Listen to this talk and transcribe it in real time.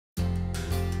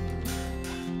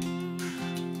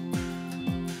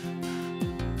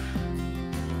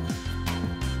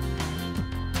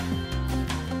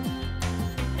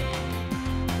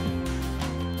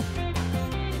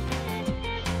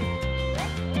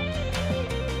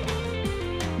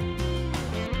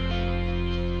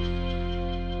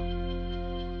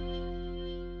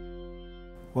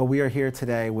Well, we are here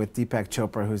today with Deepak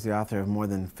Chopra, who's the author of more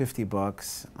than 50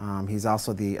 books. He's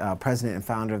also the president and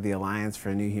founder of the Alliance for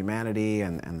a New Humanity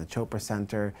and the Chopra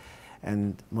Center,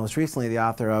 and most recently the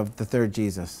author of The Third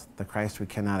Jesus, The Christ We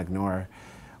Cannot Ignore.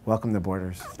 Welcome to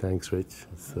Borders. Thanks, Rich.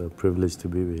 It's a privilege to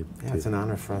be with you. Yeah, it's an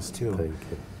honor for us too. Thank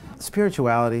you.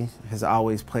 Spirituality has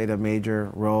always played a major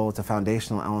role. It's a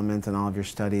foundational element in all of your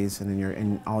studies and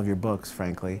in all of your books,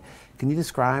 frankly. Can you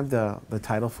describe the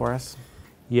title for us?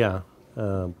 Yeah.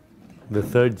 The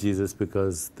third Jesus,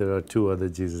 because there are two other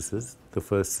Jesuses. The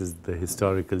first is the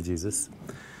historical Jesus.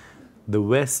 The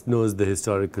West knows the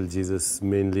historical Jesus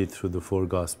mainly through the four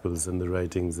Gospels and the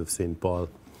writings of St. Paul,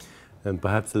 and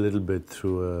perhaps a little bit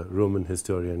through a Roman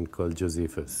historian called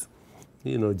Josephus.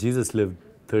 You know, Jesus lived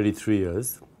 33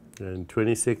 years, and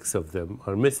 26 of them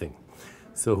are missing.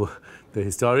 So the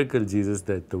historical Jesus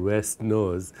that the West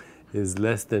knows is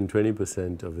less than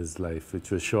 20% of his life, which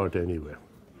was short anyway.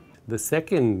 The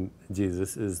second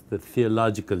Jesus is the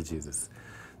theological Jesus,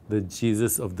 the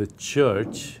Jesus of the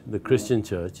church, the Christian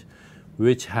church,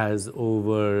 which has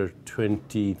over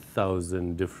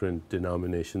 20,000 different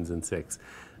denominations and sects.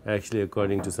 Actually,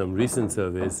 according to some recent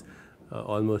surveys,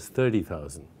 almost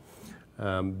 30,000.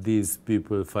 These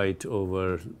people fight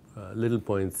over little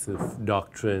points of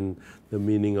doctrine, the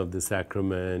meaning of the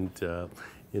sacrament,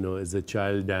 is a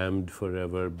child damned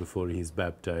forever before he's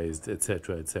baptized,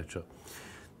 etc., etc.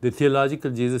 The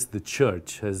theological Jesus, the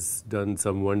church, has done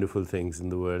some wonderful things in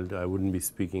the world. I wouldn't be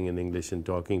speaking in English and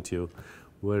talking to you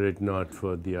were it not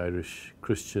for the Irish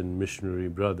Christian missionary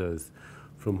brothers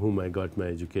from whom I got my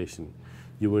education.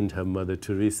 You wouldn't have Mother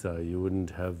Teresa, you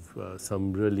wouldn't have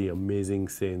some really amazing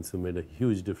saints who made a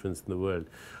huge difference in the world.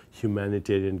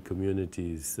 Humanitarian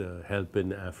communities, help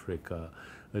in Africa,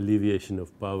 alleviation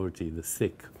of poverty, the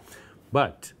sick.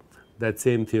 But that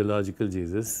same theological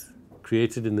Jesus,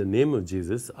 created in the name of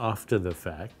Jesus after the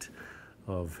fact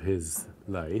of his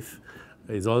life,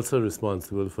 is also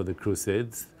responsible for the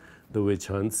Crusades, the witch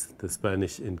hunts, the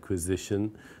Spanish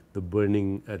Inquisition, the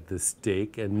burning at the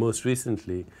stake, and most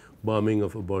recently, bombing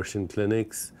of abortion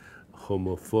clinics,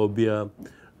 homophobia,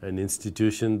 an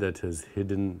institution that has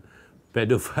hidden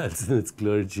pedophiles in its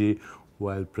clergy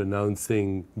while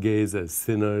pronouncing gays as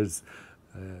sinners.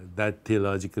 That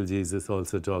theological Jesus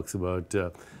also talks about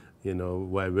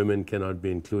why women cannot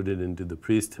be included into the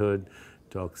priesthood,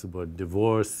 talks about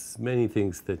divorce, many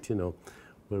things that,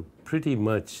 were pretty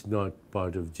much not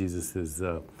part of Jesus's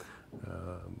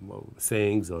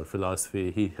sayings or philosophy.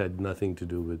 He had nothing to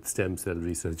do with stem cell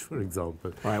research, for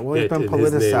example. Right, well, it's been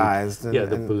politicized.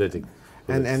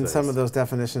 And some of those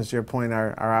definitions, to your point,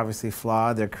 are obviously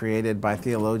flawed. They're created by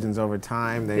theologians over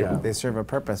time. They serve a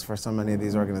purpose for so many of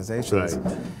these organizations.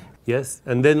 Right. Yes,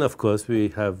 and then of course we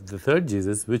have the third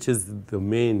Jesus, which is the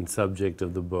main subject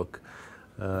of the book,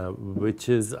 which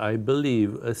is, I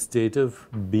believe, a state of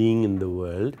being in the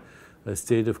world, a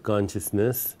state of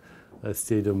consciousness, a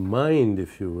state of mind,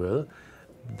 if you will,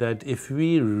 that if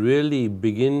we really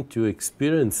begin to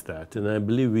experience that, and I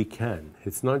believe we can,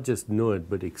 it's not just know it,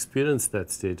 but experience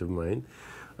that state of mind,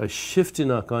 a shift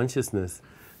in our consciousness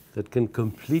that can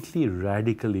completely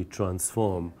radically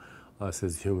transform us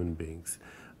as human beings.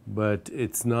 But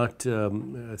it's not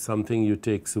something you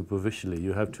take superficially.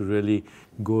 You have to really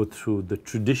go through the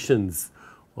traditions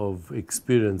of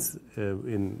experience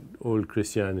in old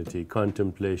Christianity: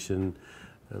 contemplation,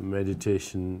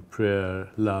 meditation, prayer,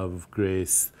 love,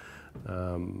 grace,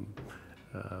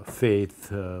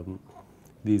 faith.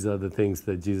 These are the things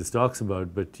that Jesus talks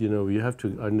about, but you have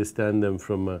to understand them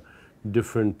from a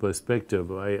different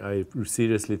perspective. I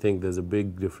seriously think there's a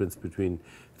big difference between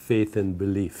faith and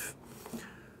belief.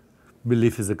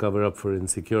 Belief is a cover-up for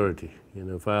insecurity.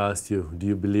 If I asked you, do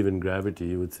you believe in gravity,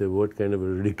 you would say, what kind of a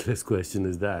ridiculous question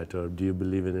is that? Or do you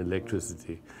believe in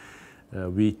electricity?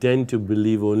 We tend to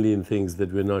believe only in things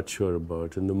that we're not sure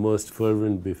about. And the most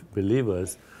fervent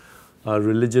believers are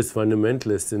religious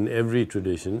fundamentalists in every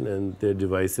tradition, and they're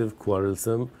divisive,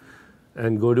 quarrelsome,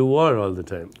 and go to war all the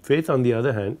time. Faith, on the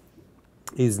other hand,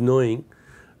 is knowing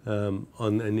on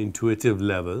an intuitive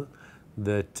level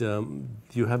that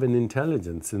you have an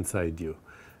intelligence inside you,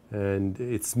 and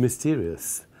it's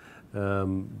mysterious,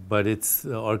 but it's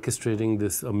orchestrating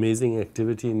this amazing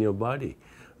activity in your body.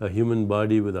 A human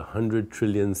body with 100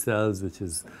 trillion cells, which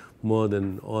is more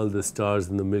than all the stars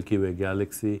in the Milky Way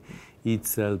galaxy, each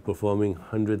cell performing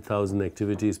 100,000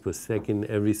 activities per second,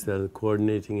 every cell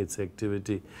coordinating its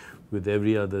activity with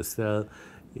every other cell.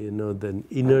 The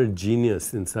inner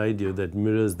genius inside you that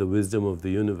mirrors the wisdom of the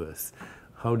universe.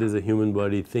 How does a human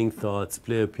body think thoughts,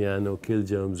 play a piano, kill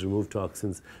germs, remove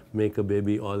toxins, make a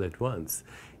baby all at once?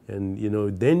 And you know,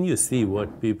 then you see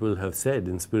what people have said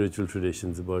in spiritual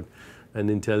traditions about an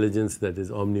intelligence that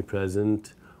is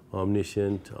omnipresent,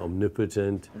 omniscient,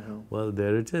 omnipotent. Well,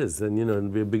 there it is. And you know,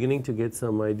 we're beginning to get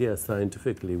some idea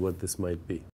scientifically what this might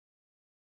be.